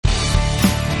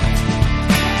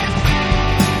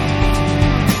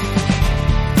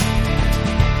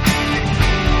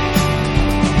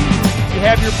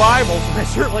have your Bibles, and I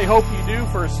certainly hope you do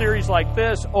for a series like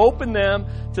this, open them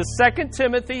to 2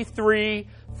 Timothy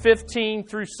 3:15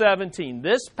 through 17.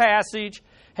 This passage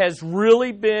has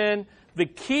really been the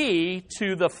key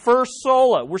to the first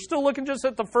sola. We're still looking just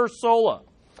at the first sola,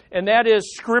 and that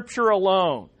is Scripture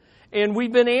alone. And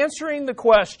we've been answering the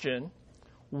question,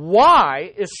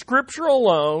 why is Scripture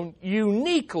alone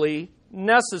uniquely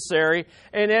necessary,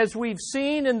 and as we've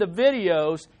seen in the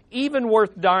videos, even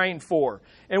worth dying for?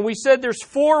 And we said there's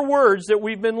 4 words that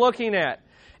we've been looking at.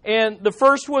 And the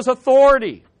first was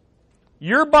authority.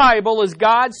 Your Bible is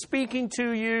God speaking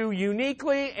to you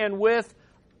uniquely and with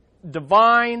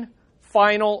divine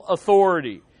final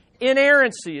authority.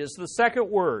 Inerrancy is the second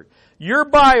word. Your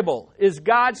Bible is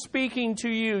God speaking to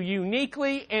you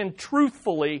uniquely and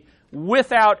truthfully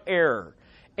without error.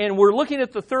 And we're looking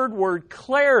at the third word,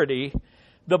 clarity.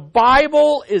 The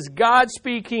Bible is God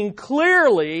speaking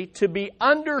clearly to be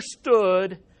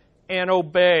understood and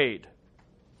obeyed.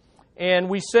 And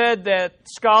we said that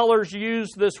scholars use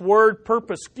this word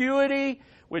perspicuity,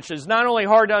 which is not only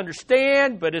hard to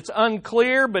understand, but it's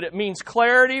unclear, but it means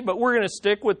clarity. But we're going to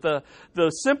stick with the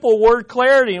simple word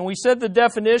clarity. And we said the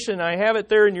definition, I have it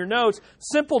there in your notes,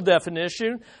 simple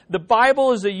definition. The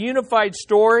Bible is a unified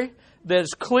story that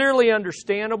is clearly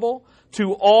understandable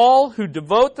to all who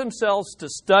devote themselves to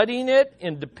studying it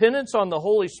in dependence on the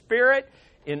Holy Spirit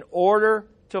in order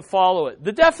to follow it.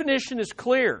 The definition is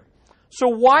clear. So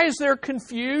why is there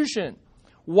confusion?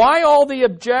 Why all the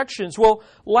objections? Well,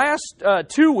 last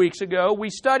 2 weeks ago, we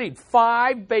studied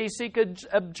 5 basic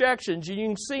objections. You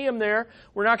can see them there.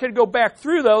 We're not going to go back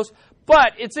through those,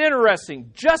 but it's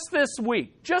interesting. Just this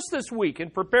week, in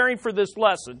preparing for this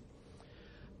lesson,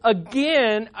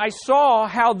 again, I saw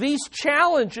how these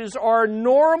challenges are a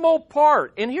normal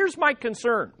part. And here's my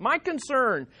concern. My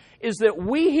concern is that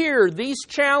we hear these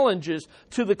challenges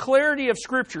to the clarity of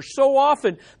Scripture so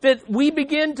often that we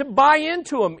begin to buy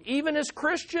into them, even as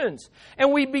Christians.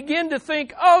 And we begin to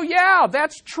think, oh yeah,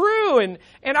 that's true, and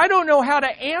I don't know how to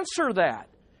answer that.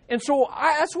 And so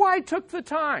that's why I took the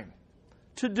time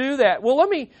to do that. Well, let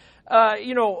me,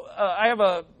 I have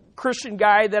a Christian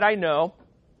guy that I know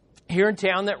here in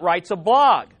town that writes a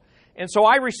blog. And so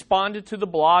I responded to the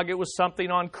blog. It was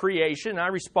something on creation. I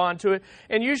respond to it.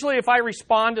 And usually if I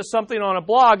respond to something on a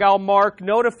blog, I'll mark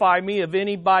notify me of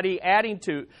anybody adding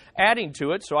to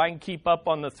it so I can keep up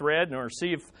on the thread or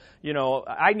see if,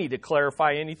 I need to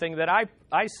clarify anything that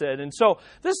I said. And so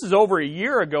this is over a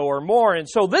year ago or more. And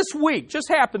so this week, just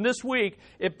happened this week,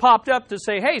 it popped up to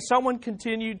say, hey, someone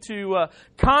continued to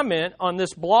comment on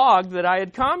this blog that I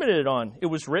had commented on. It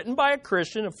was written by a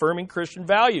Christian affirming Christian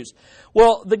values.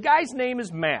 Well, the guy's name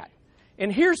is Matt.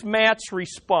 And here's Matt's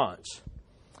response.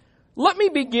 Let me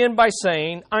begin by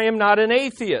saying I am not an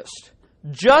atheist,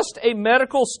 just a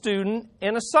medical student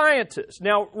and a scientist.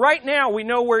 Now, right now, we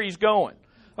know where he's going.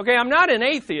 Okay, I'm not an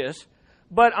atheist,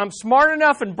 but I'm smart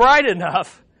enough and bright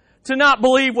enough to not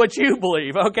believe what you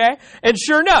believe, okay? And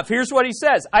sure enough, here's what he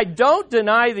says. I don't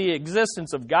deny the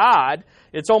existence of God.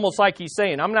 It's almost like he's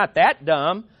saying, I'm not that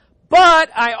dumb. But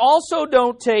I also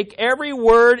don't take every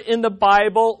word in the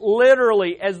Bible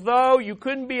literally, as though you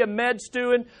couldn't be a med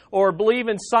student or believe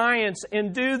in science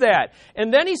and do that.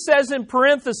 And then he says in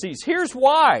parentheses, here's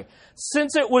why.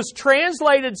 Since it was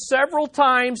translated several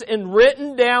times and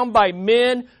written down by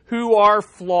men who are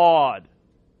flawed.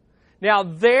 Now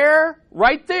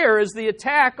right there is the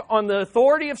attack on the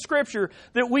authority of Scripture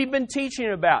that we've been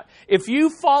teaching about. If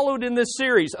you followed in this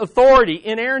series, authority,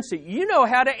 inerrancy, you know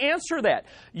how to answer that.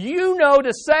 You know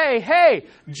to say, hey,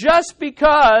 just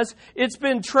because it's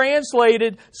been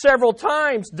translated several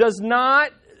times does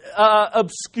not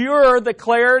obscure the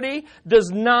clarity,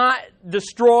 does not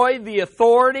destroy the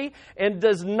authority, and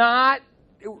does not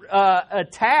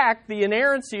attack the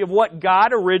inerrancy of what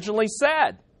God originally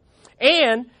said.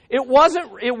 And it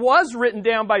was written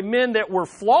down by men that were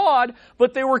flawed,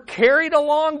 but they were carried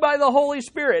along by the Holy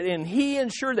Spirit, and He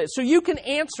ensured that. So you can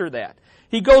answer that.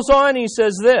 He goes on and he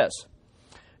says this.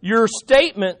 Your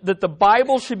statement that the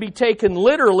Bible should be taken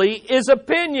literally is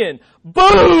opinion.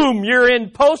 Boom! You're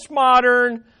in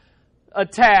postmodern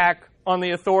attack on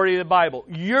the authority of the Bible.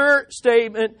 Your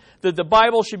statement that the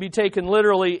Bible should be taken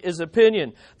literally is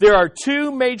opinion. There are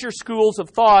 2 major schools of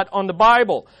thought on the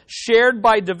Bible, shared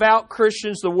by devout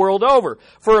Christians the world over.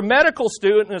 For a medical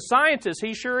student and a scientist,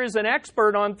 he sure is an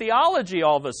expert on theology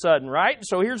all of a sudden, right?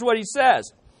 So here's what he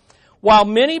says. While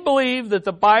many believe that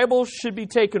the Bible should be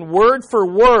taken word for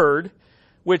word,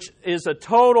 which is a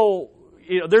total,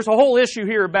 there's a whole issue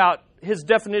here about his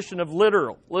definition of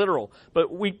literal,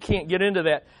 but we can't get into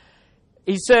that.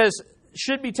 He says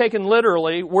should be taken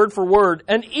literally, word for word.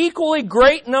 An equally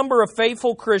great number of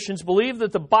faithful Christians believe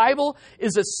that the Bible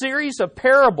is a series of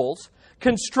parables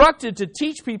constructed to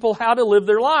teach people how to live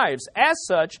their lives. As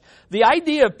such, the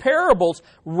idea of parables,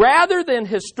 rather than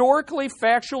historically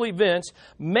factual events,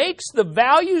 makes the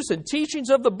values and teachings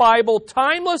of the Bible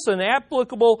timeless and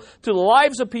applicable to the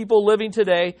lives of people living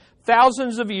today,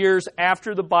 thousands of years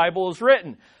after the Bible is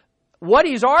written. What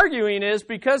he's arguing is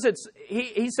because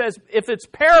he says if it's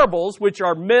parables, which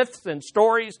are myths and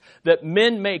stories that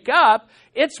men make up,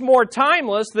 it's more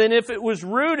timeless than if it was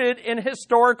rooted in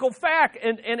historical fact.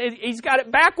 And he's got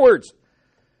it backwards.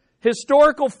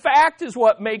 Historical fact is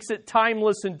what makes it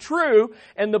timeless and true,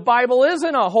 and the Bible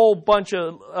isn't a whole bunch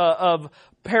of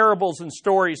parables and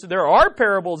stories. There are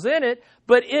parables in it,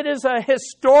 but it is a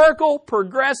historical,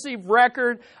 progressive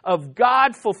record of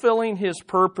God fulfilling His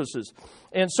purposes.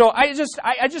 And so I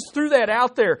just threw that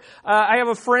out there. I have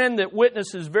a friend that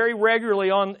witnesses very regularly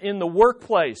in the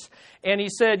workplace, and he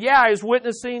said, "Yeah, I was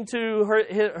witnessing to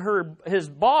his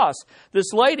boss,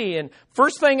 this lady, and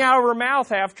first thing out of her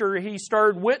mouth after he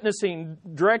started witnessing,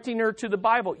 directing her to the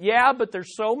Bible, yeah, but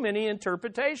there's so many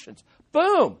interpretations."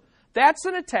 Boom. That's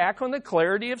an attack on the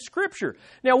clarity of Scripture.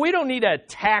 Now, we don't need to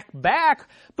attack back,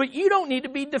 but you don't need to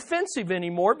be defensive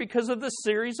anymore because of the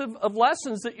series of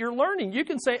lessons that you're learning. You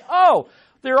can say, oh,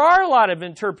 there are a lot of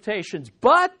interpretations,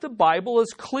 but the Bible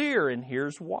is clear, and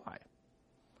here's why.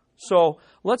 So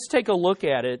let's take a look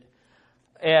at it,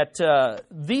 at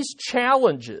these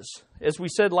challenges, as we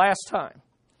said last time,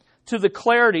 to the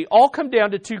clarity, all come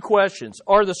down to two questions.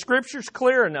 Are the Scriptures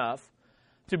clear enough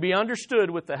to be understood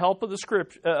with the help of the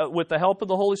Scripture, with the help of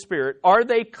the Holy Spirit? Are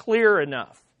they clear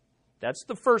enough? That's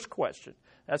the first question.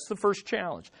 That's the first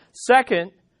challenge.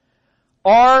 Second,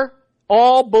 are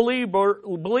all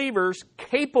believers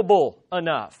capable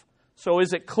enough? So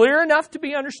is it clear enough to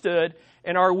be understood,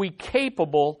 and are we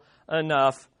capable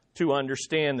enough to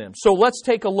understand them? So let's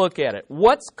take a look at it.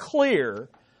 What's clear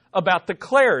about the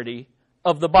clarity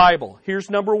of the Bible? Here's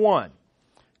number one.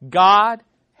 God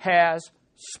has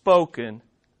spoken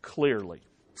clearly.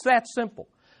 It's that simple.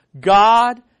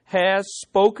 God has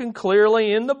spoken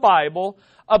clearly in the Bible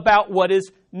about what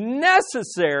is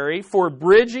necessary for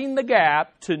bridging the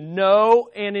gap to know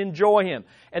and enjoy Him.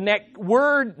 And that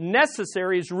word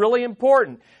necessary is really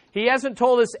important. He hasn't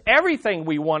told us everything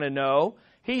we want to know.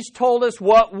 He's told us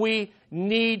what we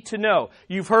need to know.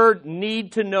 You've heard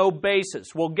need to know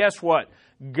basis. Well, guess what?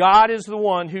 God is the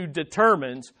one who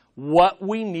determines what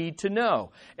we need to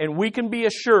know. And we can be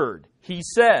assured, He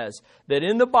says, that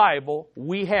in the Bible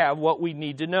we have what we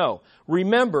need to know.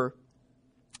 Remember,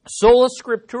 sola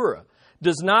scriptura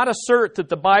does not assert that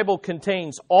the Bible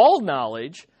contains all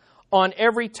knowledge on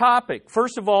every topic.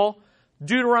 First of all,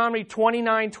 Deuteronomy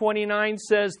 29:29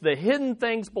 says, the hidden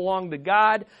things belong to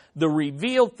God, the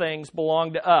revealed things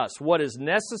belong to us. What is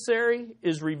necessary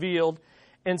is revealed.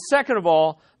 And second of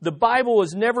all, the Bible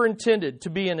was never intended to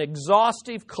be an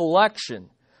exhaustive collection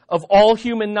of all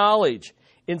human knowledge.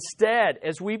 Instead,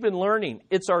 as we've been learning,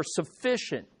 it's our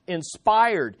sufficient,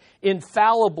 inspired,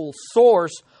 infallible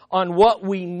source on what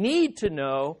we need to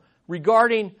know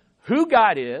regarding who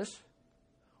God is,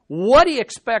 what He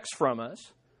expects from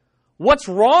us, what's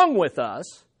wrong with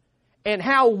us, and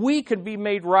how we can be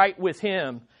made right with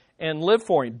Him and live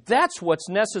for Him. That's what's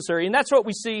necessary. And that's what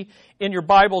we see in your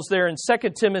Bibles there in 2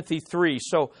 Timothy 3.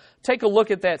 So take a look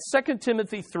at that. 2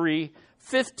 Timothy 3,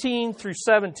 15 through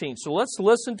 17. So let's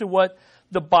listen to what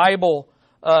the Bible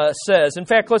says. In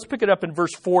fact, let's pick it up in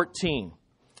verse 14.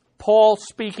 Paul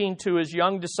speaking to his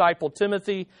young disciple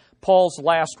Timothy, Paul's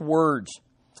last words.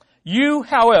 You,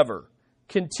 however,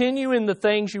 continue in the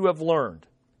things you have learned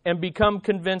and become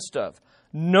convinced of,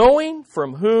 knowing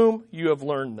from whom you have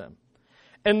learned them,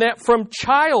 and that from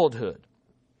childhood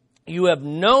you have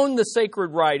known the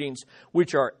sacred writings,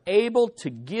 which are able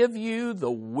to give you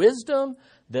the wisdom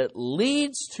that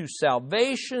leads to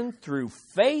salvation through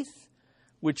faith,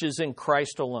 which is in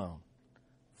Christ alone.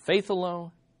 Faith alone,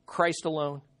 Christ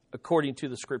alone, according to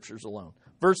the Scriptures alone.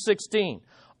 Verse 16,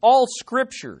 all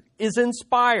Scripture is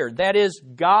inspired, that is,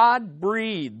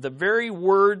 God-breathed, the very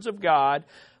words of God,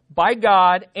 by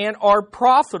God, and are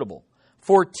profitable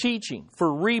for teaching,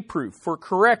 for reproof, for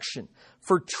correction,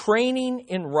 for training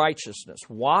in righteousness.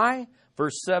 Why?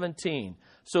 Verse 17,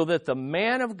 so that the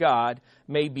man of God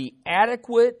may be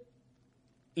adequate,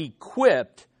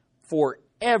 equipped for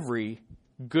every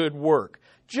good work.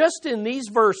 Just in these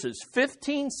verses,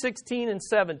 15, 16, and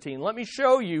 17, let me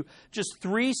show you just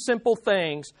three simple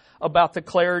things about the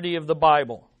clarity of the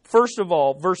Bible. First of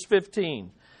all, verse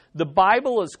 15, the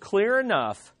Bible is clear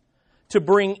enough to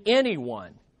bring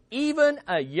anyone, even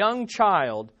a young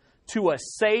child, to a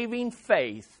saving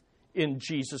faith in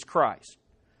Jesus Christ.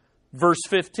 Verse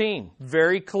 15,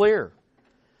 very clear.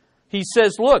 He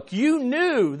says, look, you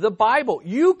knew the Bible.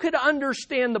 You could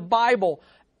understand the Bible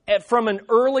from an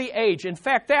early age. In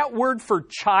fact, that word for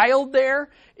child there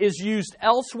is used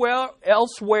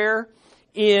elsewhere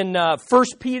in 1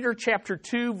 Peter chapter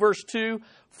 2, verse 2,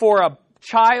 for a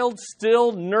child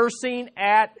still nursing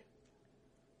at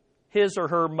his or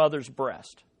her mother's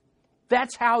breast.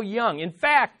 That's how young. In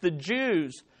fact, the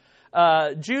Jews,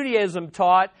 Judaism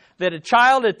taught that a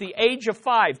child at the age of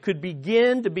 5 could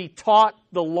begin to be taught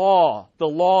the law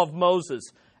of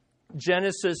Moses,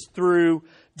 Genesis through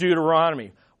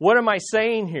Deuteronomy. What am I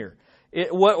saying here?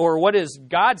 What is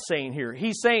God saying here?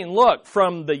 He's saying, look,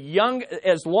 from the young,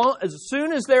 as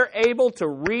soon as they're able to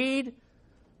read,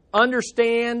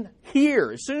 understand,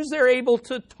 hear, as soon as they're able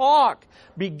to talk,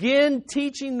 begin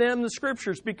teaching them the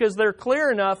Scriptures, because they're clear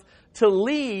enough to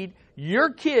lead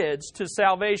your kids to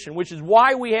salvation, which is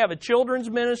why we have a children's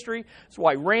ministry. It's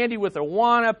why Randy with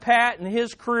Awana, Pat and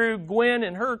his crew, Gwen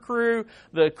and her crew,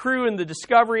 the crew in the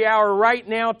Discovery Hour right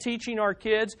now teaching our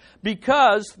kids,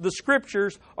 because the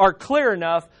Scriptures are clear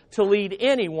enough to lead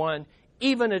anyone,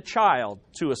 even a child,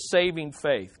 to a saving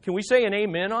faith. Can we say an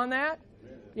amen on that?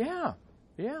 Amen.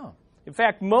 Yeah. In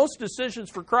fact, most decisions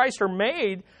for Christ are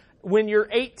made when you're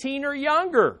 18 or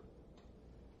younger.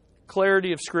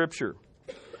 Clarity of Scripture.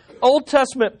 Old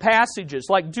Testament passages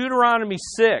like Deuteronomy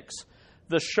 6,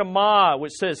 the Shema,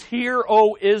 which says, "Hear,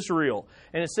 O Israel."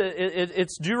 And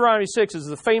it's Deuteronomy 6 is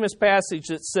the famous passage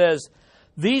that says,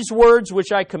 "These words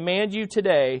which I command you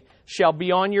today shall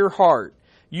be on your heart.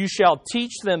 You shall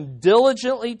teach them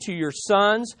diligently to your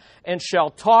sons, and shall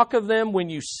talk of them when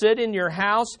you sit in your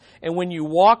house, and when you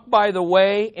walk by the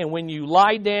way, and when you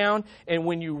lie down, and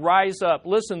when you rise up."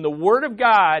 Listen, the Word of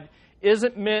God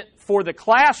isn't meant for the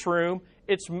classroom.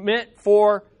 It's meant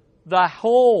for the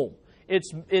home.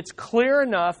 It's clear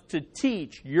enough to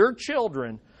teach your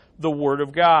children the Word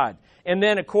of God. And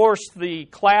then, of course, the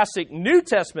classic New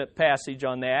Testament passage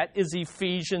on that is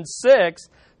Ephesians 6.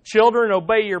 Children,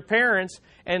 obey your parents.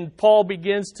 And Paul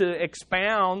begins to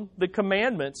expound the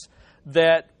commandments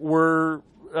that were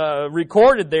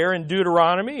recorded there in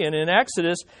Deuteronomy and in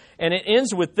Exodus. And it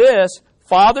ends with this: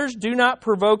 "Fathers, do not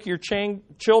provoke your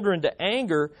children to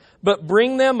anger, but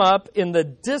bring them up in the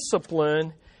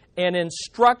discipline and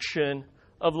instruction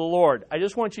of the Lord." I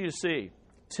just want you to see,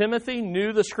 Timothy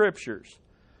knew the Scriptures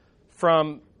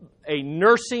from a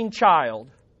nursing child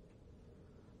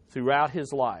throughout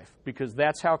his life, because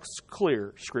that's how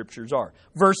clear Scriptures are.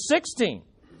 Verse 16.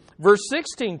 Verse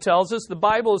 16 tells us the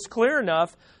Bible is clear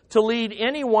enough to lead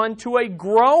anyone to a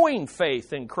growing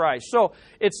faith in Christ. So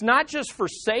it's not just for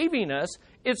saving us,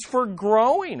 it's for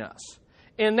growing us.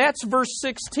 And that's verse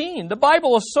 16. The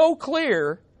Bible is so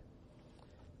clear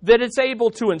that it's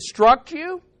able to instruct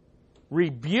you,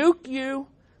 rebuke you,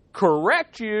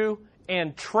 correct you,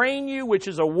 and train you, which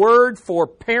is a word for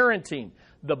parenting.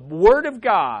 The Word of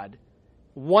God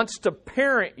wants to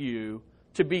parent you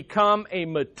to become a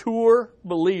mature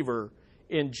believer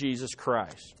in Jesus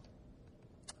Christ.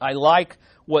 I like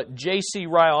what J.C.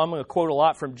 Ryle, I'm going to quote a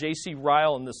lot from J.C.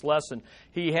 Ryle in this lesson.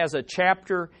 He has a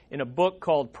chapter in a book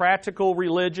called Practical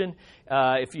Religion.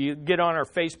 If you get on our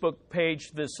Facebook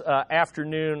page this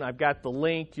afternoon, I've got the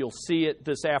link. You'll see it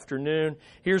this afternoon.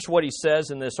 Here's what he says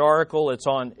in this article.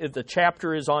 The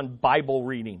chapter is on Bible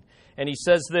reading. And he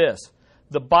says this: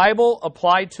 "The Bible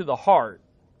applied to the heart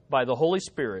by the Holy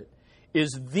Spirit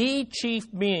is the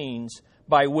chief means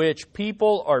by which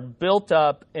people are built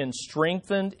up and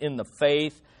strengthened in the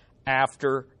faith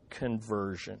after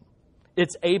conversion.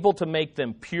 It's able to make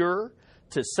them pure,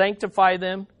 to sanctify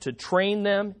them, to train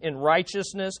them in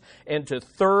righteousness, and to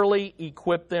thoroughly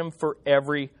equip them for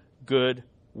every good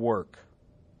work."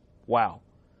 Wow.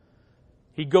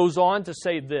 He goes on to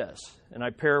say this, and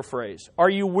I paraphrase: "Are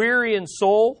you weary in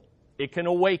soul? It can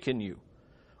awaken you.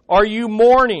 Are you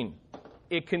mourning?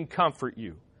 It can comfort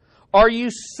you. Are you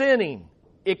sinning?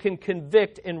 It can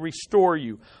convict and restore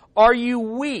you. Are you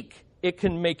weak? It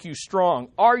can make you strong.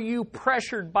 Are you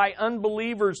pressured by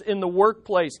unbelievers in the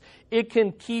workplace? It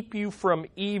can keep you from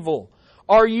evil.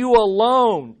 Are you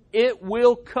alone? It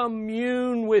will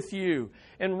commune with you."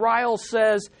 And Ryle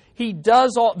says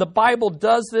the Bible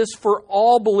does this for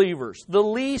all believers, the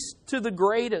least to the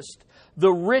greatest,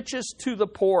 the richest to the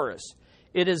poorest.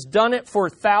 It has done it for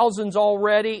thousands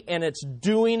already, and it's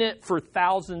doing it for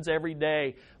thousands every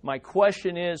day. My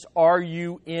question is, are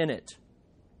you in it?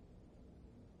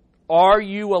 Are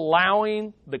you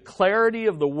allowing the clarity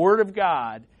of the Word of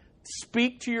God to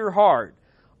speak to your heart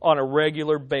on a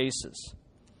regular basis?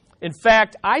 In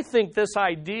fact, I think this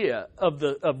idea of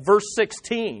verse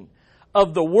 16,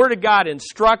 of the Word of God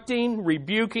instructing,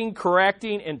 rebuking,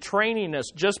 correcting, and training us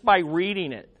just by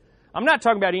reading it. I'm not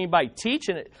talking about anybody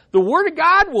teaching it. The Word of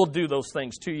God will do those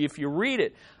things to you if you read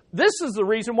it. This is the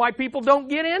reason why people don't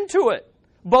get into it,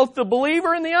 both the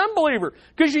believer and the unbeliever,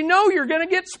 because you know you're going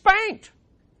to get spanked.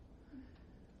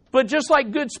 But just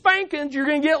like good spankings, you're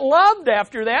going to get loved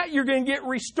after that. You're going to get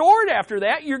restored after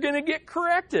that. You're going to get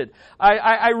corrected.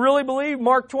 I really believe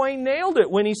Mark Twain nailed it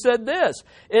when he said this.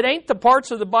 It ain't the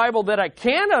parts of the Bible that I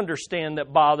can't understand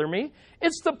that bother me.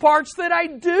 It's the parts that I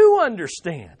do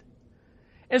understand.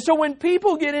 And so when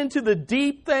people get into the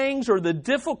deep things or the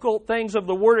difficult things of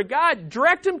the Word of God,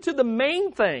 direct them to the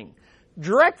main thing.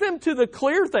 Direct them to the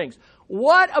clear things.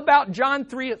 What about John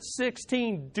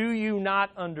 3:16 do you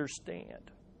not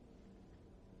understand?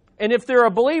 And if they're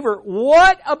a believer,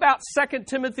 what about 2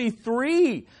 Timothy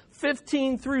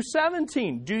 3:15 through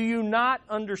 17? Do you not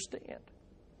understand?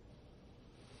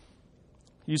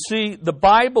 You see, the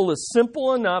Bible is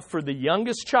simple enough for the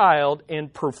youngest child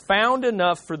and profound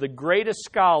enough for the greatest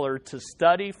scholar to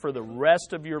study for the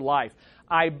rest of your life.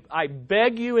 I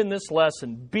beg you in this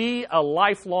lesson, be a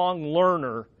lifelong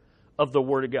learner of the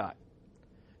Word of God.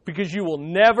 Because you will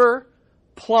never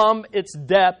plumb its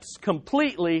depths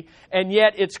completely, and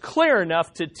yet it's clear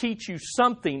enough to teach you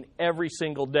something every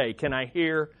single day. Can I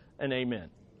hear an amen?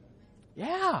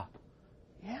 Yeah.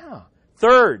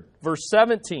 Third, verse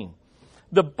 17.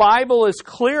 The Bible is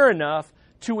clear enough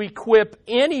to equip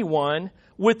anyone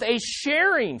with a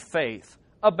sharing faith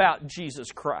about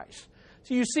Jesus Christ.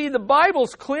 So you see, the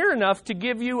Bible's clear enough to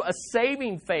give you a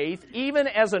saving faith, even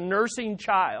as a nursing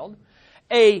child,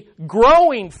 a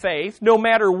growing faith, no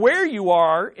matter where you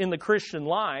are in the Christian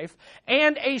life,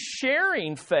 and a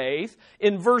sharing faith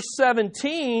in verse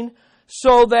 17,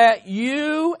 so that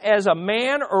you, as a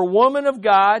man or woman of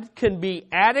God, can be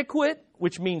adequate,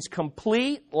 which means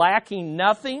complete, lacking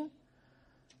nothing,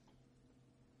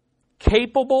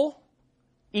 capable,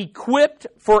 equipped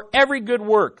for every good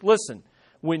work. Listen,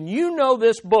 when you know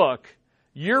this book,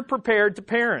 you're prepared to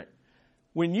parent.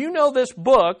 When you know this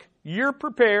book, you're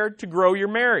prepared to grow your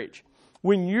marriage.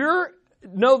 When you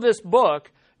know this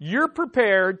book, you're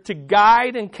prepared to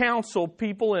guide and counsel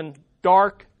people in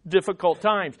dark, difficult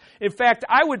times. In fact,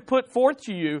 I would put forth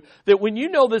to you that when you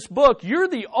know this book, you're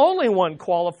the only one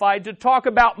qualified to talk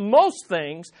about most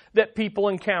things that people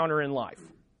encounter in life.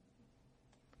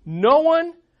 No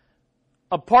one,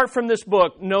 apart from this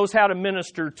book, knows how to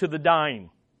minister to the dying.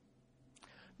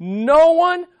 No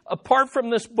one, apart from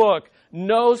this book,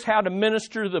 knows how to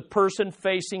minister to the person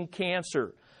facing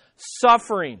cancer,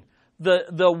 suffering,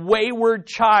 the wayward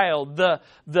child, the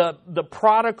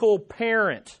prodigal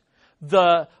parent,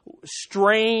 the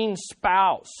strained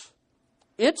spouse.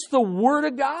 It's the Word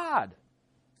of God.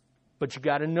 But you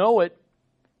got to know it,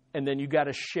 and then you got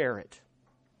to share it.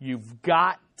 You've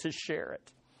got to share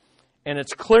it. And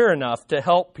it's clear enough to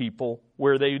help people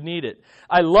where they need it.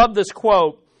 I love this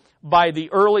quote by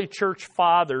the early church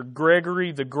father,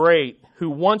 Gregory the Great,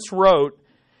 who once wrote,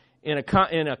 in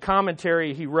a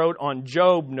commentary he wrote on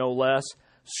Job, no less,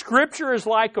 Scripture is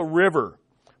like a river,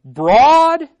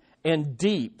 broad and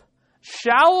deep,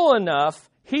 shallow enough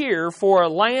here for a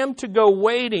lamb to go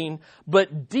wading,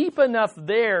 but deep enough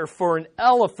there for an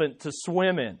elephant to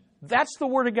swim in. That's the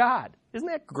Word of God. Isn't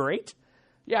that great?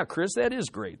 Yeah, Chris, that is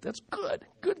great. That's good.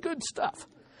 Good stuff.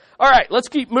 All right, let's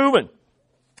keep moving.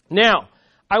 Now,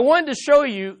 I wanted to show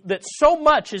you that so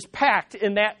much is packed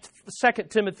in that 2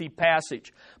 Timothy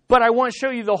passage. But I want to show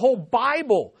you the whole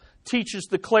Bible teaches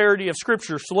the clarity of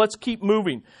Scripture. So let's keep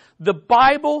moving. The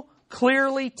Bible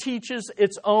clearly teaches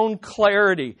its own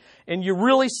clarity. And you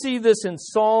really see this in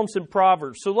Psalms and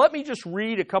Proverbs. So let me just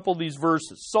read a couple of these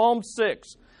verses. Proverbs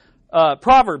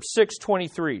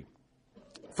 6:23.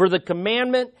 For the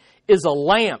commandment is a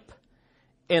lamp,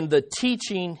 and the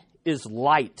teaching is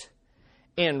light,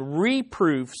 and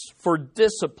reproofs for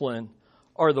discipline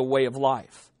are the way of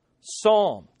life.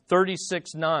 Psalm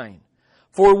 36:9.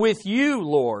 For with you,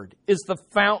 Lord, is the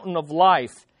fountain of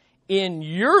life. In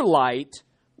your light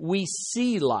we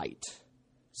see light.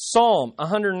 Psalm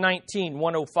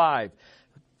 119:105.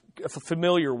 A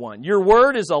familiar one. Your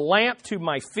word is a lamp to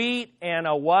my feet and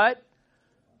a what?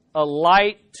 A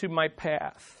light to my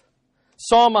path.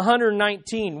 Psalm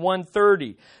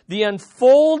 119:130. The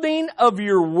unfolding of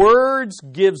your words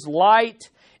gives light.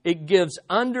 It gives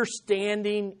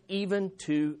understanding even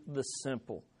to the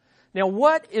simple. Now,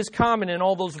 what is common in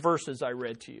all those verses I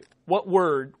read to you? What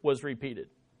word was repeated?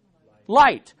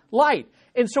 Light. Light.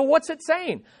 And so what's it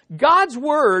saying? God's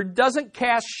Word doesn't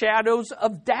cast shadows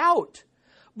of doubt.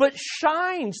 but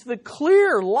shines the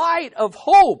clear light of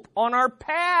hope on our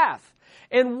path.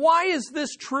 And why is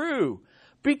this true?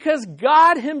 Because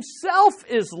God Himself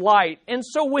is light. And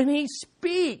so when He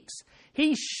speaks,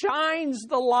 He shines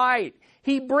the light.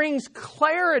 He brings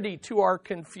clarity to our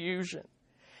confusion.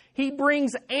 He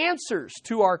brings answers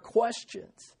to our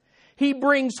questions. He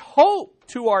brings hope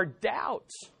to our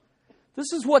doubts.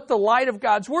 This is what the light of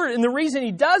God's Word. And the reason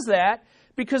He does that,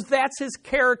 because that's His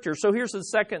character. So here's the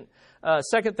second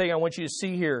thing I want you to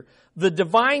see here. The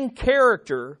divine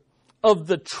character of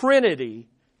the Trinity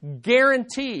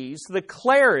guarantees the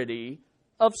clarity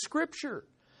of Scripture.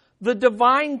 The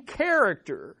divine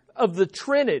character of the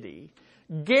Trinity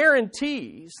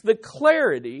guarantees the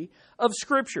clarity of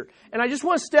Scripture. And I just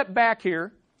want to step back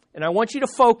here, and I want you to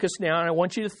focus now, and I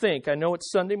want you to think. I know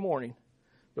it's Sunday morning,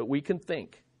 but we can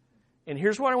think. And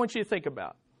here's what I want you to think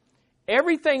about.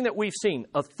 Everything that we've seen,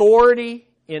 authority,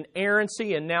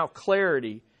 inerrancy, and now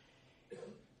clarity,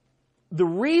 the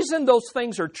reason those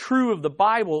things are true of the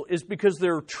Bible is because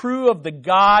they're true of the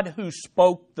God who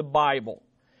spoke the Bible.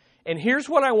 And here's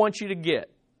what I want you to get.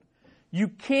 You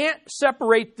can't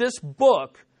separate this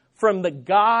book from the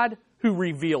God who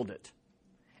revealed it.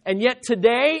 And yet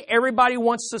today, everybody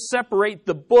wants to separate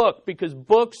the book because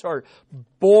books are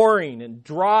boring and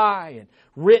dry and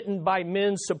written by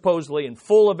men supposedly and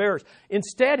full of errors.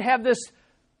 Instead, have this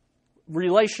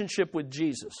relationship with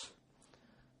Jesus.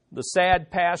 The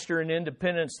sad pastor in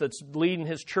Independence that's leading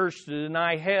his church to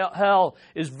deny hell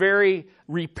is very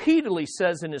repeatedly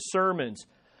says in his sermons,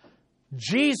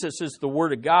 Jesus is the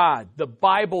Word of God. The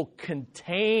Bible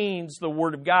contains the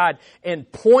Word of God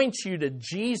and points you to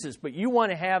Jesus, but you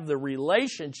want to have the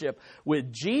relationship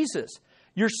with Jesus.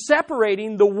 You're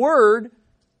separating the Word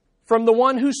from the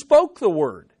one who spoke the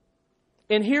Word.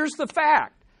 And here's the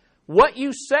fact. What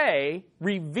you say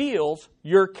reveals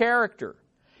your character.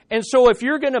 And so if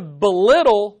you're going to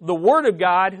belittle the Word of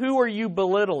God, who are you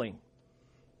belittling?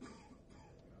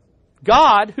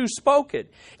 God who spoke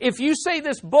it. If you say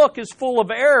this book is full of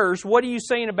errors, what are you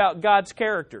saying about God's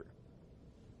character?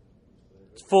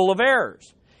 It's full of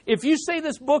errors. If you say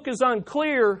this book is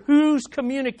unclear, whose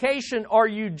communication are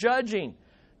you judging?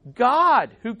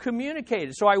 God who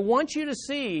communicated. So I want you to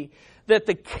see that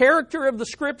the character of the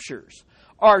Scriptures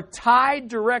are tied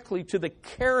directly to the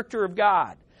character of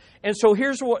God. And so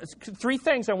here's three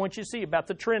things I want you to see about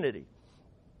the Trinity.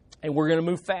 And we're going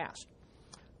to move fast.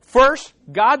 First,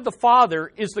 God the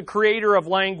Father is the creator of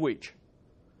language.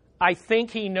 I think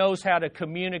He knows how to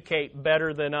communicate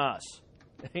better than us.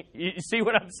 You see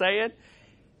what I'm saying?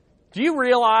 Do you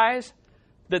realize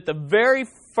that the very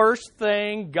first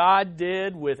thing God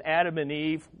did with Adam and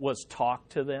Eve was talk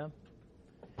to them?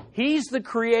 He's the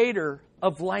creator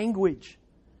of language.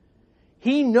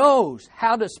 He knows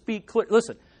how to speak clear.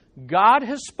 Listen, God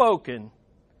has spoken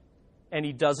and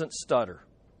He doesn't stutter.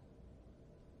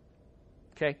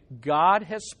 Okay? God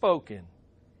has spoken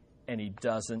and He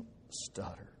doesn't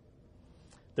stutter.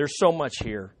 There's so much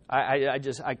here.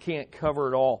 I can't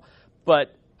cover it all.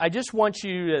 But I just want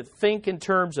you to think in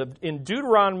terms of, in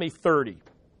Deuteronomy 30.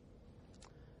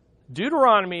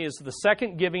 Deuteronomy is the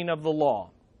second giving of the law.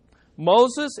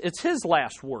 Moses, it's his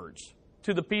last words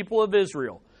to the people of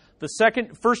Israel. The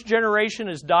first generation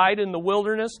has died in the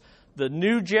wilderness. The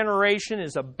new generation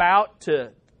is about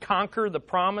to conquer the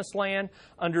promised land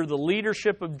under the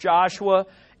leadership of Joshua.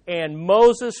 And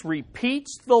Moses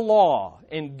repeats the law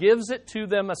and gives it to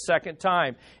them a second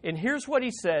time. And here's what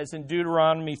he says in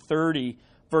Deuteronomy 30,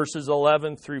 verses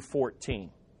 11 through 14.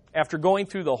 After going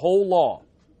through the whole law,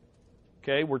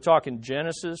 okay, we're talking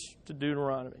Genesis to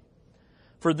Deuteronomy.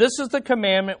 For this is the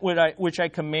commandment which I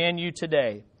command you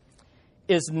today,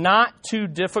 is not too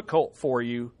difficult for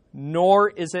you, nor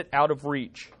is it out of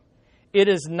reach. It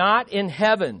is not in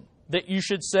heaven that you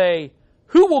should say,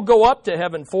 who will go up to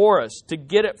heaven for us, to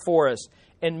get it for us,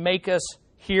 and make us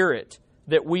hear it,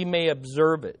 that we may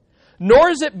observe it? Nor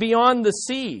is it beyond the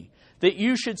sea that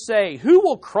you should say, who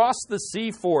will cross the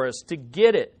sea for us, to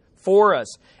get it for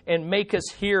us, and make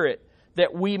us hear it,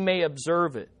 that we may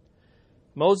observe it?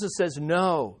 Moses says,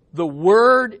 no, the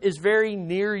word is very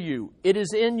near you. It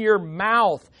is in your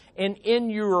mouth and in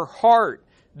your heart,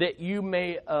 that you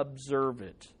may observe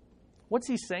it. What's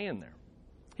he saying there?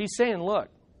 He's saying, look,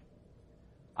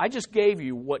 I just gave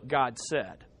you what God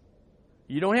said.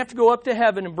 You don't have to go up to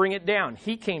heaven and bring it down.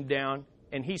 He came down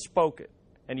and He spoke it.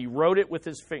 And He wrote it with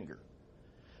His finger.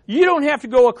 You don't have to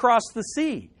go across the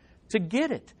sea to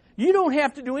get it. You don't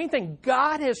have to do anything.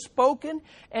 God has spoken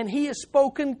and He has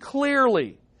spoken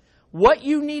clearly. What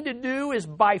you need to do is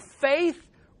by faith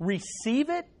receive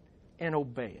it and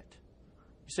obey it.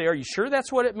 You say, are you sure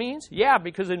that's what it means? Yeah,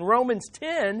 because in Romans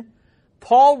 10,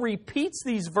 Paul repeats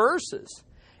these verses.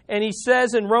 And he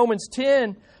says in Romans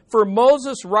 10, "For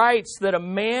Moses writes that a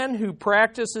man who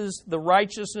practices the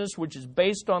righteousness which is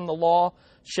based on the law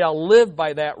shall live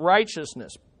by that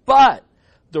righteousness. But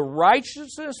the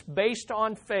righteousness based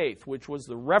on faith," which was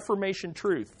the Reformation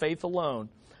truth, faith alone,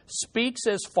 "speaks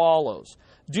as follows.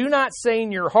 Do not say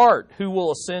in your heart, 'Who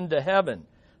will ascend to heaven?'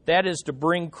 That is to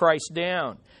bring Christ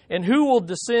down. And who will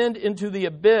descend into the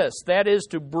abyss? That is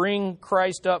to bring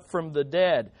Christ up from the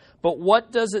dead. But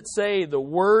what does it say? The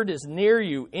word is near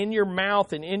you, in your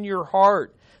mouth and in your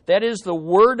heart. That is the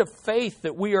word of faith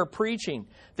that we are preaching.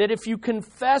 That if you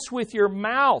confess with your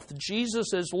mouth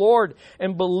Jesus as Lord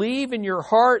and believe in your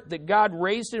heart that God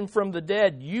raised him from the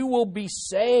dead, you will be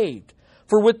saved.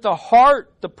 For with the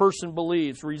heart the person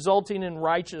believes, resulting in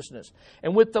righteousness.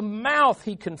 And with the mouth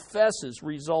he confesses,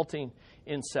 resulting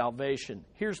in salvation."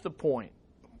 Here's the point.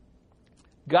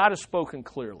 God has spoken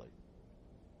clearly.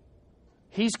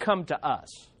 He's come to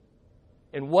us.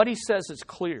 And what he says is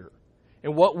clear.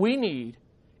 And what we need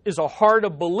is a heart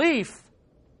of belief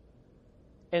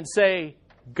and say,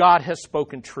 God has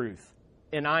spoken truth.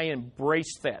 And I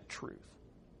embrace that truth.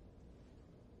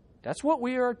 That's what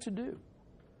we are to do.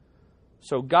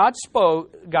 So God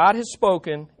has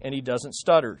spoken, and he doesn't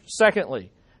stutter.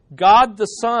 Secondly, God the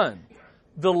Son,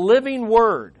 the living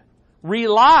Word,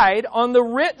 relied on the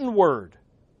written Word.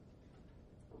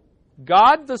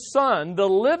 God the Son, the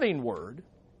living Word,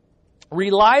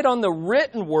 relied on the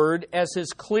written Word as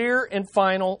his clear and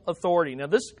final authority. Now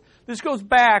this goes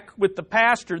back with the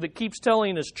pastor that keeps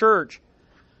telling his church,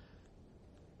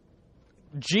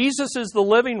 Jesus is the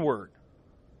living Word.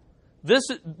 This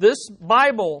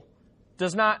Bible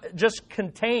does not just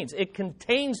contains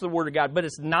the Word of God, but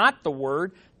it's not the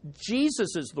Word.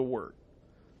 Jesus is the Word.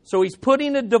 So he's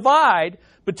putting a divide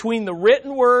between the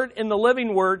written Word and the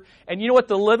living Word. And you know what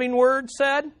the living Word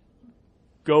said?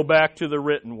 Go back to the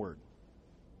written Word.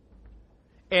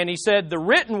 And he said, the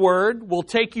written Word will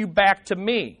take you back to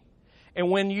me. And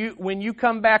when you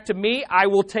come back to me, I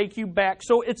will take you back.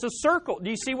 So it's a circle. Do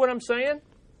you see what I'm saying?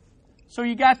 So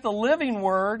you got the living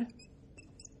Word,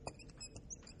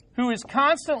 who is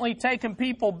constantly taking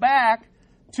people back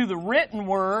to the written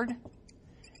Word,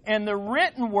 and the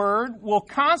written Word will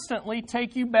constantly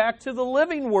take you back to the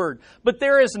living Word. But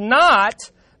there is not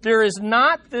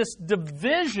this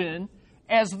division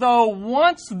as though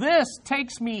once this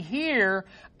takes me here,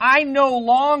 I no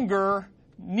longer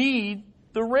need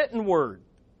the written Word.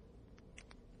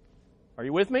 Are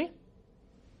you with me?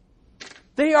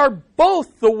 They are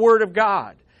both the Word of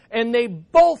God. And they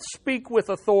both speak with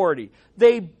authority.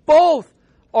 They both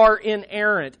are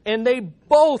inerrant. And they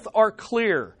both are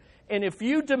clear. And if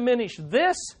you diminish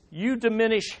this, you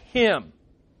diminish Him.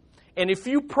 And if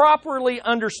you properly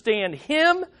understand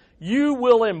Him, you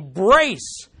will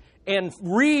embrace and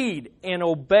read and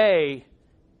obey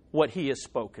what He has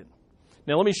spoken.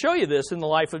 Now let me show you this in the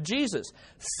life of Jesus.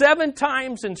 7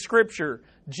 times in Scripture,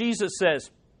 Jesus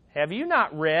says, "Have you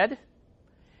not read?"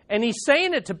 And He's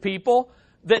saying it to people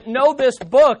that know this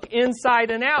book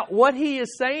inside and out. What He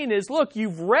is saying is, look,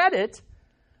 you've read it,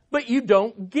 but you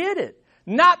don't get it.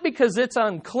 Not because it's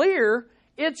unclear,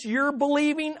 it's your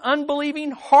unbelieving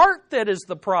heart that is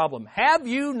the problem. Have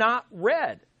you not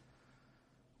read?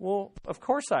 Well, of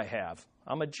course I have.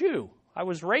 I'm a Jew. I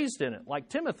was raised in it, like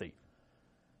Timothy.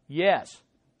 Yes,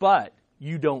 but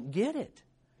you don't get it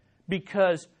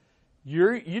because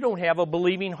you don't have a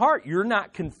believing heart. You're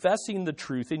not confessing the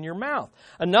truth in your mouth.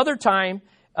 Another time,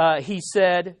 he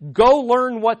said, "Go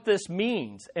learn what this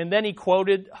means." And then he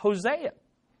quoted Hosea.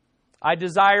 "I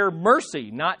desire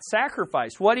mercy, not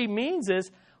sacrifice." What he means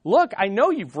is, look, I know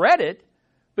you've read it,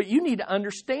 but you need to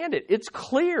understand it. It's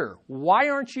clear. Why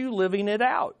aren't you living it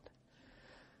out?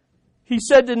 He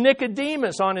said to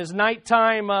Nicodemus on his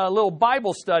nighttime little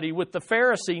Bible study with the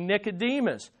Pharisee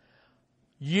Nicodemus,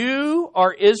 "You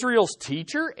are Israel's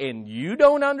teacher and you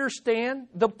don't understand?"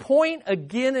 The point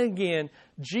again and again,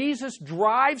 Jesus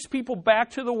drives people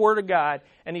back to the Word of God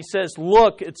and He says,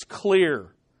 look, it's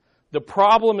clear. The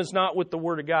problem is not with the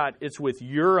Word of God, it's with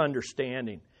your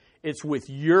understanding. It's with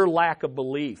your lack of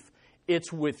belief.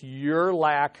 It's with your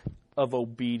lack of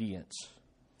obedience.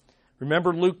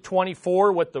 Remember Luke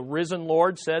 24, what the risen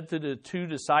Lord said to the 2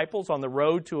 disciples on the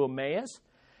road to Emmaus?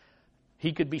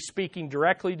 He could be speaking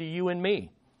directly to you and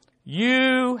me.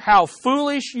 "You, how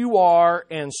foolish you are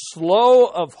and slow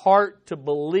of heart to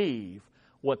believe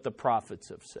what the prophets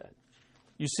have said."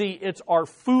 You see, it's our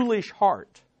foolish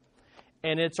heart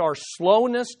and it's our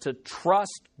slowness to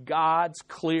trust God's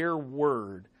clear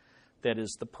word that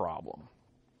is the problem.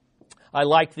 I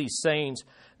like these sayings.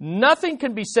 Nothing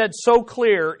can be said so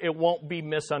clear it won't be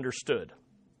misunderstood.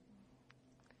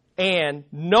 And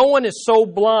no one is so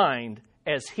blind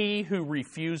as he who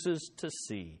refuses to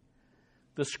see.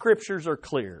 The Scriptures are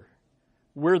clear.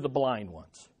 We're the blind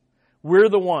ones. We're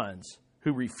the ones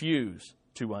who refuse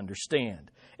to understand.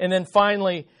 And then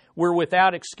finally, we're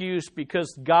without excuse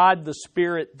because God the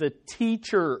Spirit, the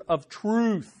teacher of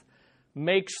truth,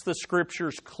 makes the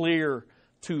Scriptures clear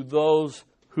to those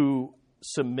who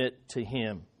submit to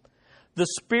Him. The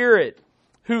Spirit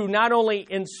who not only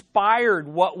inspired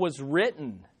what was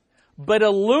written, but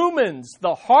illumines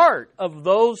the heart of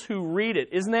those who read it.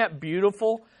 Isn't that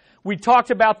beautiful? We talked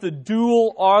about the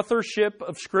dual authorship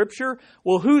of Scripture.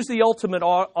 Well, who's the ultimate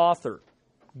author?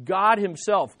 God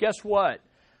Himself. Guess what?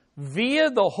 Via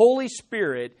the Holy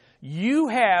Spirit, you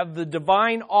have the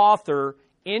divine author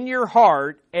in your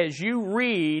heart as you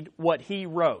read what He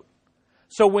wrote.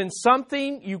 So when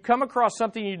you come across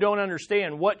something you don't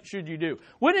understand, what should you do?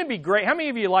 Wouldn't it be great? How many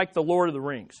of you like The Lord of the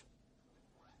Rings?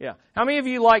 Yeah. How many of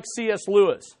you like C.S.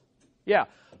 Lewis? Yeah.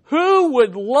 Who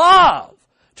would love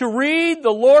to read The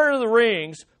Lord of the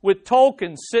Rings with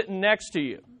Tolkien sitting next to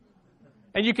you?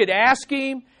 And you could ask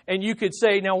him, and you could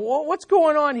say, now, what's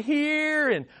going on here?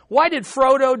 And why did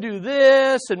Frodo do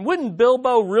this? And wouldn't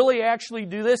Bilbo really actually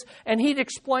do this? And he'd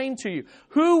explain to you.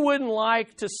 Who wouldn't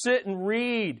like to sit and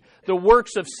read the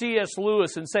works of C.S.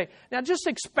 Lewis and say, now just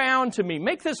expound to me.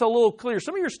 Make this a little clear.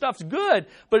 Some of your stuff's good,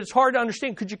 but it's hard to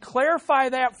understand. Could you clarify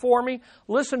that for me?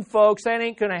 Listen, folks, that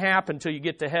ain't going to happen until you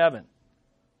get to heaven.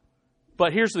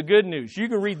 But here's the good news. You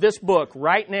can read this book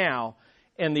right now,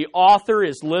 and the author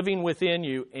is living within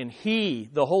you, and He,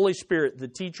 the Holy Spirit, the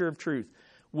teacher of truth,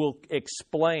 will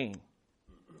explain.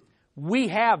 We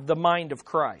have the mind of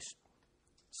Christ.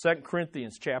 2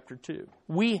 Corinthians chapter 2.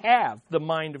 We have the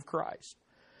mind of Christ,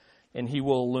 and He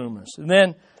will illumine us. And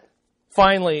then,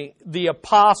 finally, the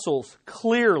apostles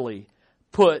clearly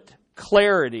put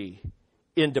clarity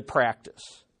into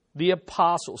practice. The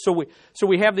apostles. So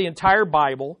we have the entire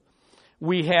Bible.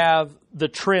 We have the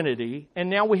Trinity, and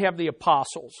now we have the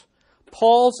apostles.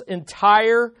 Paul's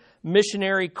entire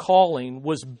missionary calling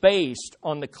was based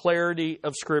on the clarity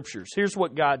of Scriptures. Here's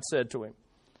what God said to him.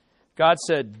 God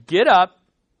said, get up,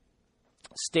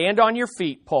 stand on your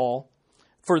feet, Paul.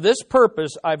 For this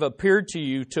purpose I've appeared to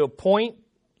you to appoint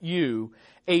you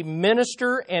a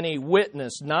minister and a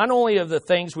witness, not only of the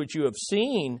things which you have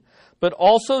seen, but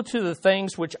also to the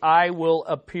things which I will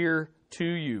appear to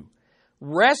you.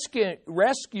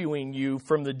 Rescuing you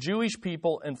from the Jewish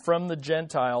people and from the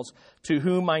Gentiles to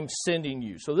whom I'm sending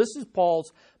you. So this is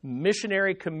Paul's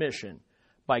missionary commission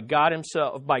by God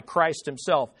Himself, by Christ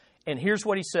Himself. And here's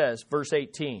what he says, verse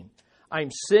 18. I'm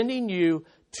sending you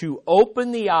to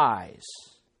open the eyes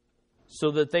so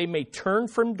that they may turn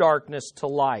from darkness to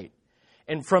light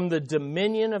and from the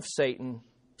dominion of Satan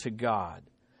to God,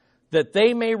 that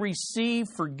they may receive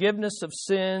forgiveness of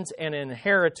sins and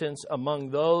inheritance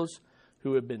among those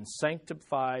who have been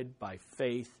sanctified by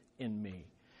faith in me.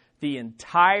 The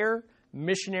entire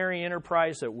missionary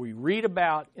enterprise that we read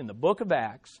about in the book of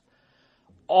Acts,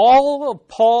 all of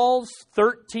Paul's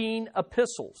 13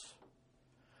 epistles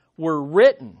were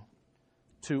written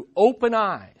to open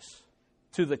eyes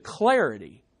to the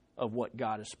clarity of what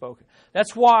God has spoken.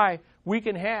 That's why we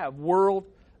can have world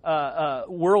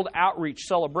outreach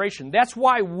celebration. That's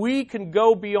why we can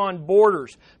go beyond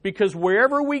borders, because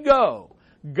wherever we go,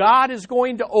 God is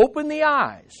going to open the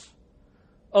eyes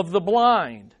of the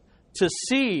blind to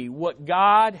see what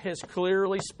God has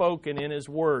clearly spoken in His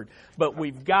Word. But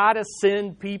we've got to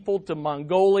send people to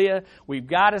Mongolia. We've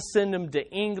got to send them to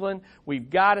England.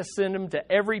 We've got to send them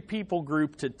to every people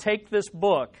group to take this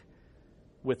book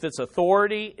with its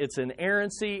authority, its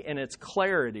inerrancy, and its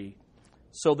clarity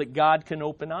so that God can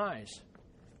open eyes.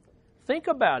 Think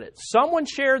about it. Someone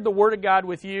shared the Word of God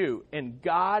with you, and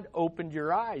God opened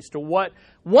your eyes to what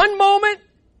one moment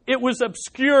it was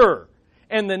obscure,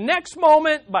 and the next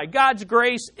moment, by God's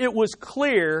grace, it was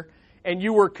clear, and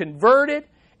you were converted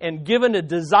and given a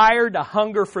desire to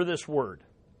hunger for this Word.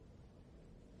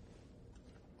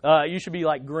 You should be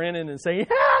like grinning and saying,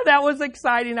 yeah, that was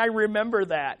exciting. I remember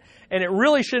that. And it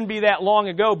really shouldn't be that long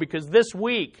ago, because this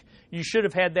week you should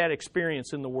have had that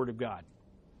experience in the Word of God.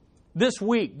 This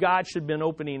week, God should have been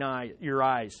opening your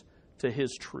eyes to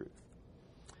His truth.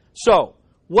 So,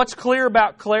 what's clear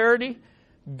about clarity?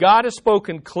 God has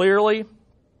spoken clearly.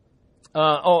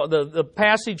 The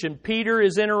passage in Peter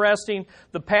is interesting.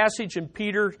 The passage in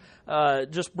Peter,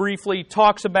 just briefly,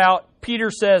 talks about, Peter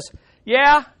says,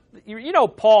 yeah, you know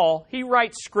Paul, he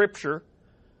writes Scripture,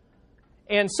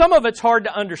 and some of it's hard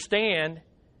to understand,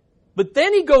 but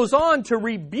then he goes on to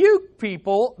rebuke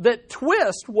people that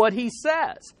twist what he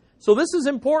says. So this is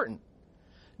important.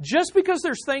 Just because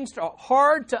there's things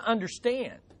hard to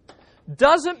understand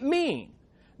doesn't mean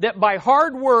that by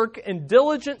hard work and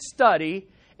diligent study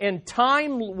and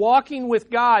time walking with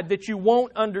God that you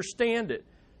won't understand it.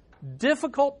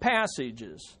 Difficult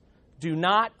passages do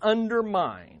not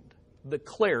undermine the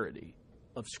clarity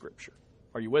of Scripture.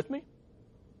 Are you with me?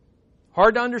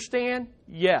 Hard to understand?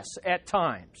 Yes, at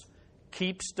times.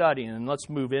 Keep studying, and let's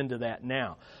move into that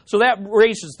now. So that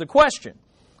raises the question.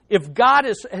 If God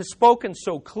has spoken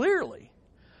so clearly,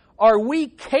 are we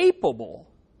capable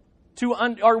to,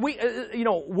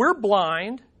 we're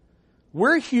blind,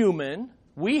 we're human,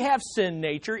 we have sin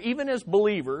nature, even as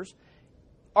believers.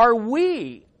 Are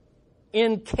we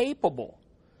incapable?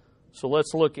 So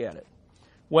let's look at it.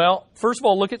 Well, first of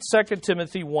all, look at 2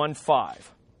 Timothy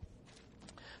 1:5.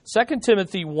 2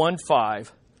 Timothy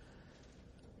 1:5,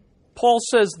 Paul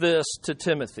says this to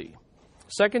Timothy.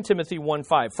 2 Timothy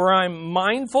 1:5, "For I am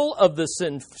mindful of the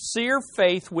sincere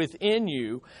faith within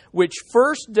you, which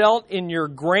first dealt in your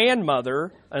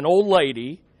grandmother, an old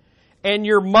lady, and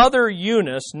your mother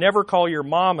Eunice," never call your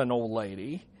mom an old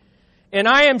lady, "and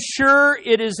I am sure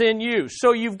it is in you."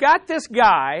 So you've got this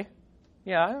guy.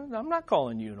 Yeah, I'm not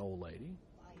calling you an old lady.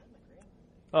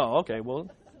 Oh, okay, well,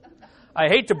 I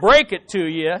hate to break it to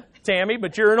you, Tammy,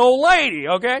 but you're an old lady,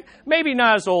 okay? Maybe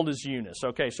not as old as Eunice,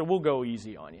 okay? So we'll go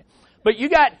easy on you. But you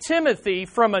got Timothy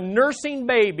from a nursing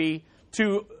baby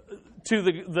to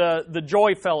the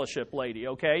Joy Fellowship lady,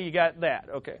 okay? You got that,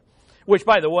 okay? Which,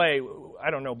 by the way, I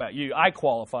don't know about you, I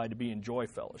qualify to be in Joy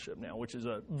Fellowship now, which is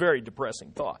a very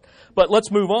depressing thought. But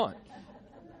let's move on.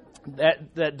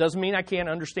 That doesn't mean I can't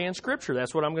understand Scripture.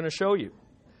 That's what I'm going to show you.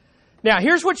 Now,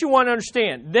 here's what you want to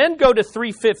understand. Then go to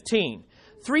 3:15.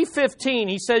 3:15,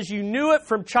 he says, you knew it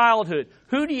from childhood.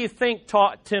 Who do you think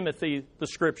taught Timothy the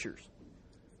Scriptures?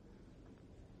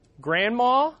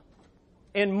 Grandma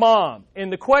and mom.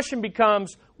 And the question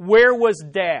becomes, where was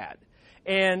Dad?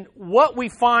 And what we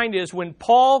find is when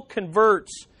Paul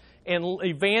converts and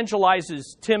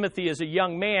evangelizes Timothy as a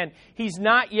young man, he's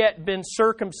not yet been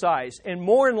circumcised. And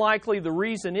more than likely the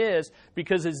reason is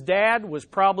because his dad was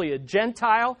probably a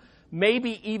Gentile,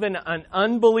 maybe even an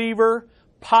unbeliever,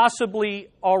 possibly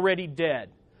already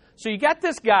dead. So you got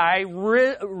this guy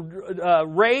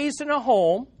raised in a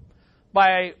home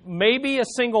by maybe a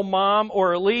single mom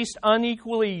or at least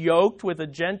unequally yoked with a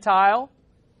Gentile,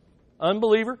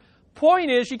 unbeliever.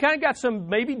 Point is, you kind of got some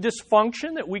maybe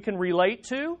dysfunction that we can relate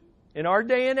to in our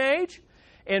day and age.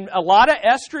 And a lot of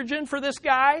estrogen for this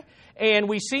guy. And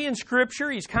we see in Scripture,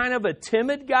 he's kind of a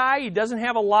timid guy. He doesn't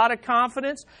have a lot of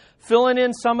confidence. Filling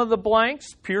in some of the blanks,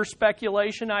 pure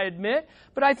speculation, I admit.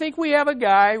 But I think we have a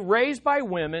guy raised by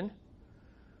women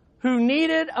who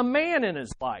needed a man in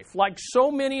his life, like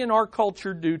so many in our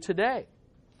culture do today.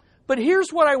 But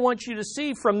here's what I want you to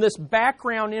see from this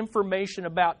background information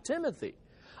about Timothy.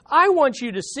 I want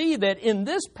you to see that in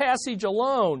this passage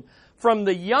alone, from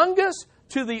the youngest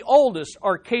to the oldest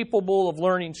are capable of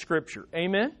learning Scripture.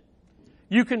 Amen?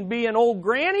 You can be an old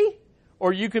granny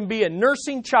or you can be a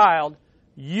nursing child.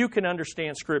 You can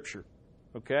understand Scripture.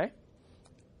 Okay?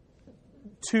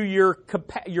 To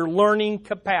your learning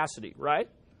capacity, right?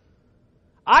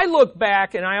 I look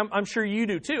back, and I'm sure you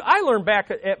do too. I learned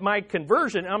back at my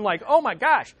conversion, and I'm like, oh my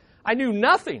gosh, I knew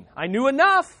nothing. I knew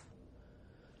enough.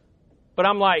 But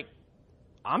I'm like,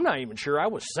 I'm not even sure I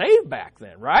was saved back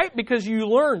then, right? Because you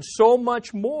learn so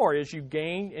much more as you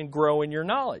gain and grow in your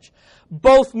knowledge.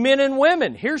 Both men and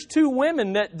women. Here's two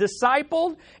women that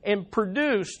discipled and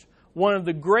produced one of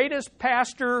the greatest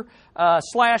pastor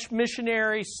 /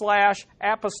 missionary /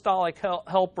 apostolic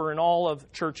helper in all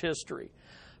of church history.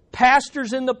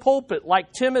 Pastors in the pulpit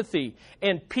like Timothy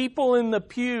and people in the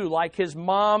pew like his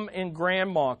mom and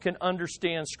grandma can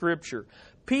understand Scripture.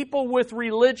 People with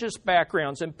religious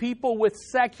backgrounds and people with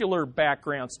secular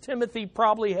backgrounds. Timothy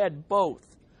probably had both.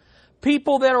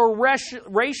 People that are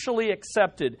racially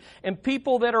accepted and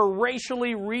people that are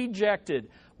racially rejected.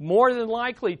 More than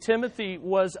likely, Timothy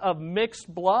was of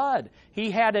mixed blood.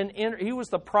 He was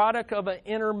the product of an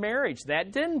intermarriage.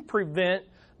 That didn't prevent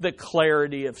the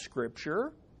clarity of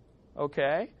Scripture.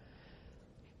 Okay?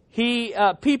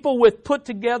 People with put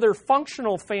together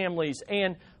functional families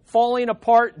and falling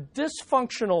apart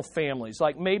dysfunctional families,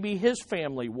 like maybe his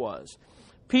family was.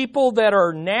 People that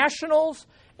are nationals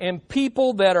and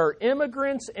people that are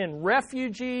immigrants and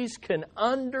refugees can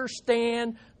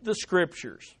understand the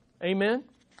Scriptures. Amen?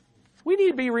 We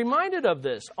need to be reminded of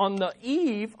this on the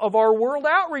eve of our World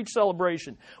Outreach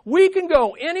celebration. We can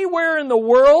go anywhere in the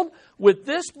world with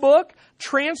this book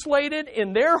translated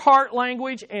in their heart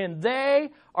language, and they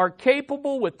are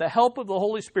capable, with the help of the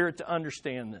Holy Spirit, to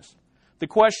understand this. The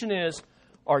question is,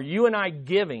 are you and I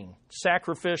giving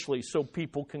sacrificially so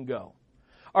people can go?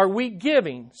 Are we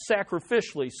giving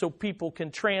sacrificially so people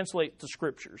can translate the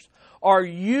Scriptures? Are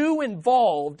you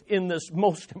involved in this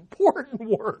most important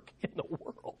work in the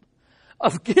world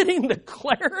of getting the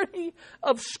clarity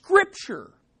of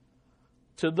Scripture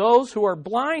to those who are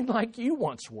blind like you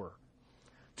once were,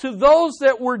 to those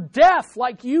that were deaf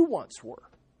like you once were?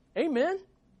 Amen?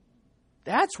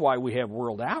 That's why we have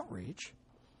World Outreach.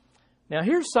 Now,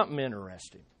 here's something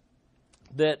interesting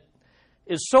that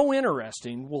is so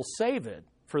interesting, we'll save it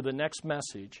for the next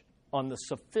message on the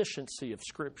sufficiency of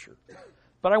Scripture.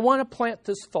 But I want to plant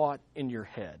this thought in your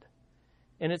head,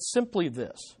 and it's simply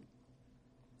this.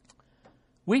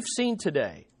 We've seen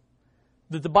today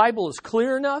that the Bible is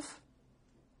clear enough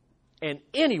and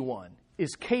anyone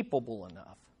is capable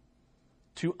enough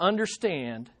to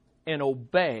understand and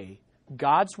obey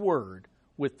God's Word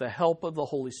with the help of the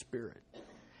Holy Spirit.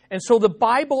 And so the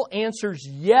Bible answers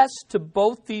yes to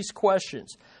both these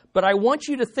questions. But I want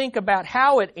you to think about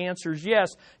how it answers yes,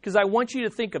 because I want you to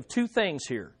think of two things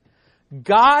here.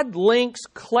 God links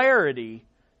clarity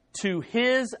to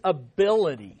His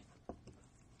ability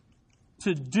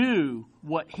to do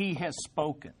what He has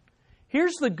spoken.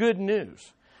 Here's the good news.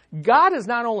 God has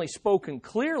not only spoken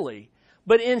clearly,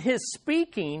 but in His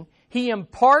speaking, He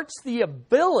imparts the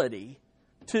ability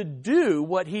to do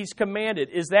what He's commanded.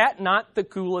 Is that not the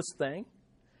coolest thing?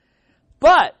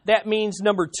 But that means,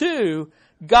 number two,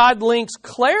 God links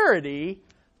clarity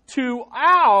to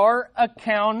our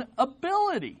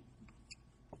accountability.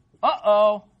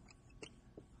 Uh-oh.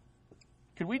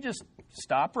 Could we just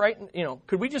stop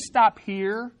could we just stop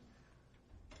here?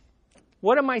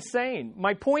 What am I saying?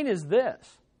 My point is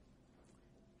this.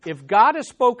 If God has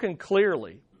spoken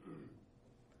clearly,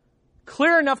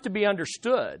 clear enough to be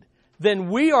understood, then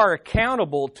we are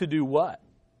accountable to do what?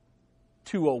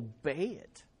 To obey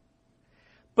it.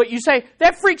 But you say,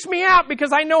 that freaks me out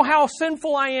because I know how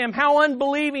sinful I am, how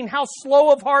unbelieving, how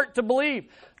slow of heart to believe.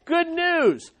 Good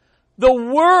news. The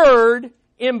Word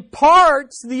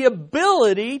imparts the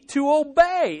ability to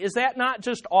obey. Is that not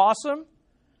just awesome?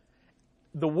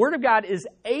 The Word of God is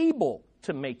able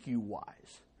to make you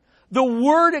wise. The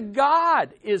Word of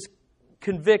God is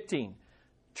convicting,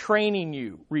 training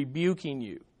you, rebuking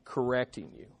you,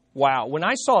 correcting you. Wow. When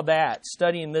I saw that,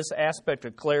 studying this aspect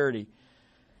of clarity,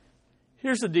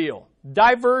 here's the deal.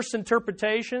 Diverse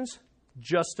interpretations,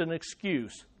 just an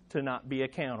excuse to not be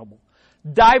accountable.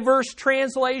 Diverse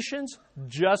translations,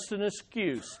 just an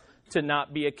excuse to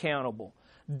not be accountable.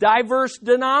 Diverse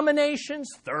denominations,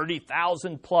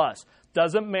 30,000 plus.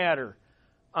 Doesn't matter.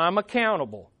 I'm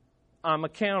accountable. I'm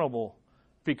accountable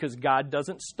because God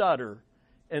doesn't stutter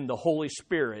and the Holy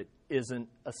Spirit isn't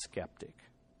a skeptic.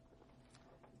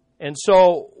 And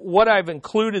so what I've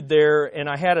included there, and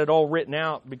I had it all written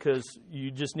out because you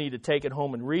just need to take it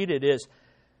home and read it, is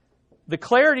the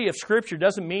clarity of Scripture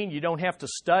doesn't mean you don't have to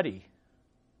study.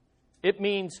 It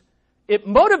means it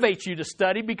motivates you to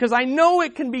study because I know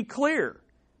it can be clear,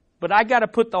 but I got to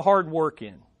put the hard work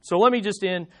in. So let me just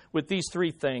end with these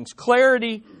three things.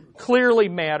 Clarity clearly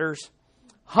matters.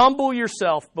 Humble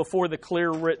yourself before the clear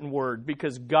written Word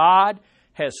because God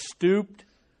has stooped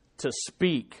to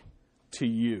speak to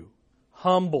you.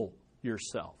 Humble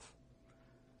yourself.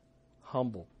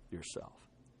 Humble yourself.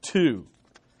 2,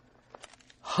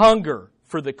 hunger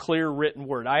for the clear written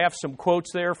Word. I have some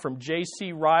quotes there from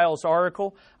J.C. Ryle's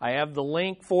article. I have the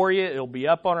link for you. It'll be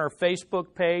up on our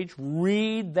Facebook page.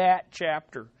 Read that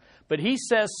chapter. But he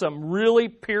says some really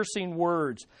piercing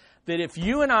words that if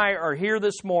you and I are here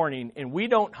this morning and we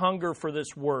don't hunger for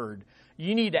this Word,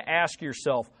 you need to ask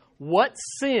yourself, what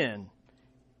sin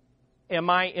am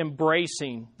I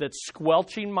embracing that's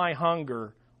squelching my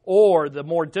hunger? Or the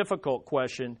more difficult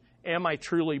question, am I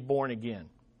truly born again?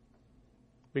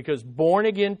 Because born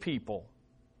again people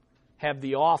have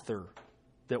the author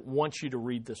that wants you to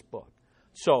read this book.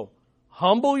 So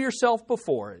humble yourself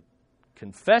before it.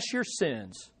 Confess your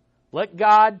sins. Let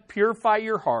God purify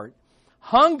your heart.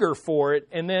 Hunger for it.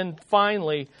 And then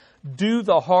finally, do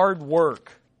the hard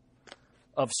work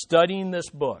of studying this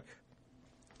book.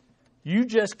 You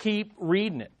just keep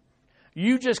reading it.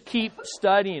 You just keep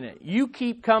studying it. You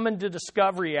keep coming to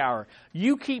Discovery Hour.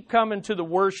 You keep coming to the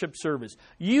worship service.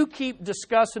 You keep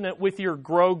discussing it with your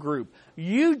grow group.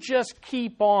 You just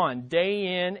keep on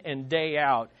day in and day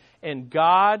out. And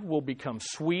God will become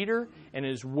sweeter and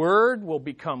His Word will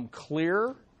become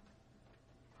clearer.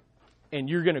 And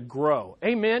you're going to grow.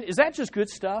 Amen. Is that just good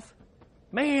stuff?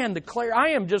 Man, I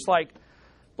am just like,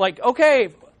 okay,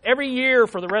 every year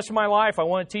for the rest of my life, I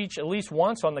want to teach at least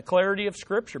once on the clarity of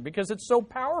Scripture because it's so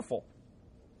powerful.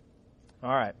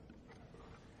 All right.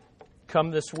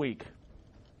 Come this week.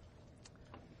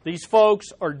 These folks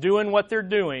are doing what they're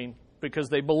doing because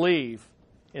they believe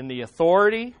in the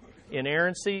authority,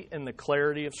 inerrancy, and the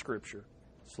clarity of Scripture.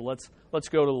 So let's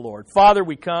go to the Lord. Father,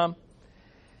 we come,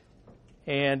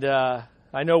 and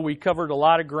I know we covered a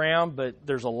lot of ground, but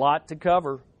there's a lot to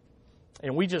cover.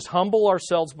 And we just humble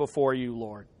ourselves before you,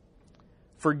 Lord.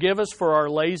 Forgive us for our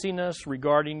laziness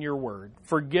regarding your word.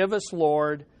 Forgive us,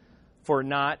 Lord, for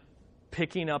not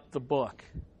picking up the book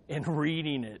and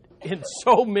reading it in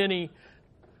so many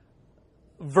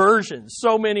versions,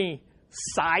 so many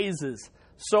sizes,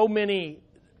 so many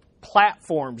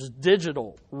platforms,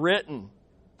 digital, written,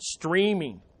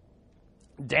 streaming,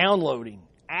 downloading,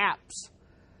 apps.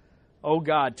 Oh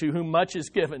God, to whom much is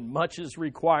given, much is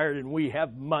required, and we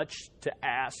have much to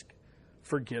ask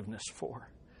forgiveness for.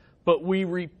 But we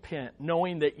repent,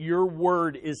 knowing that your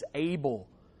word is able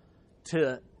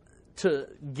to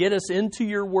get us into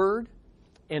your word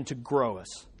and to grow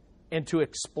us and to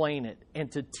explain it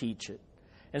and to teach it.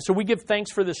 And so we give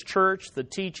thanks for this church, the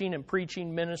teaching and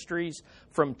preaching ministries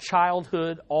from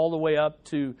childhood all the way up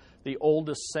to the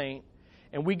oldest saint.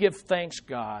 And we give thanks,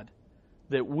 God,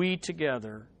 that we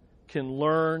together can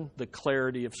learn the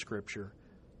clarity of Scripture.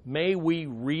 May we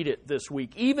read it this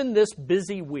week, even this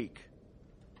busy week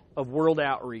of World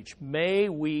Outreach. May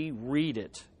we read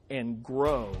it and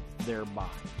grow thereby.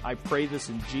 I pray this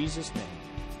in Jesus' name.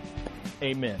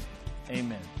 Amen.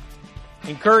 Amen.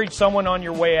 Encourage someone on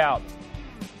your way out.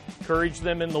 Encourage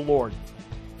them in the Lord.